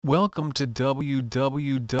Welcome to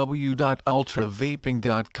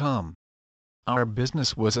www.ultravaping.com. Our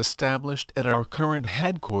business was established at our current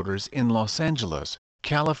headquarters in Los Angeles,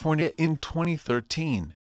 California in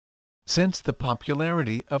 2013. Since the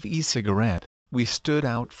popularity of e-cigarette, we stood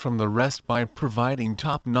out from the rest by providing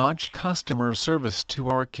top-notch customer service to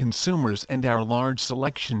our consumers and our large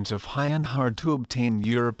selections of high-end hard-to-obtain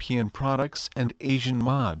European products and Asian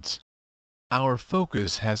mods. Our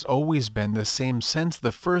focus has always been the same since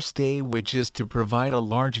the first day, which is to provide a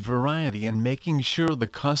large variety and making sure the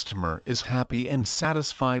customer is happy and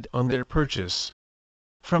satisfied on their purchase.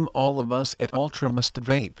 From all of us at Ultra Must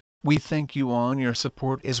Vape, we thank you on your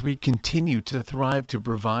support as we continue to thrive to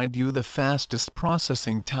provide you the fastest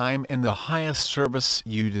processing time and the highest service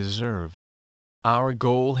you deserve. Our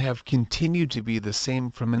goal have continued to be the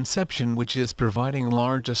same from inception, which is providing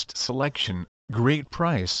largest selection, great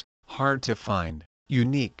price, hard to find,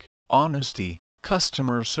 unique, honesty,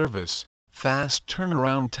 customer service, fast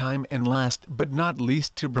turnaround time, and last but not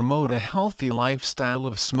least to promote a healthy lifestyle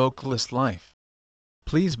of smokeless life.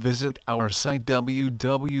 Please visit our site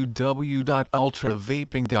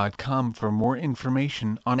www.ultravaping.com for more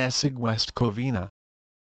information on West Covina.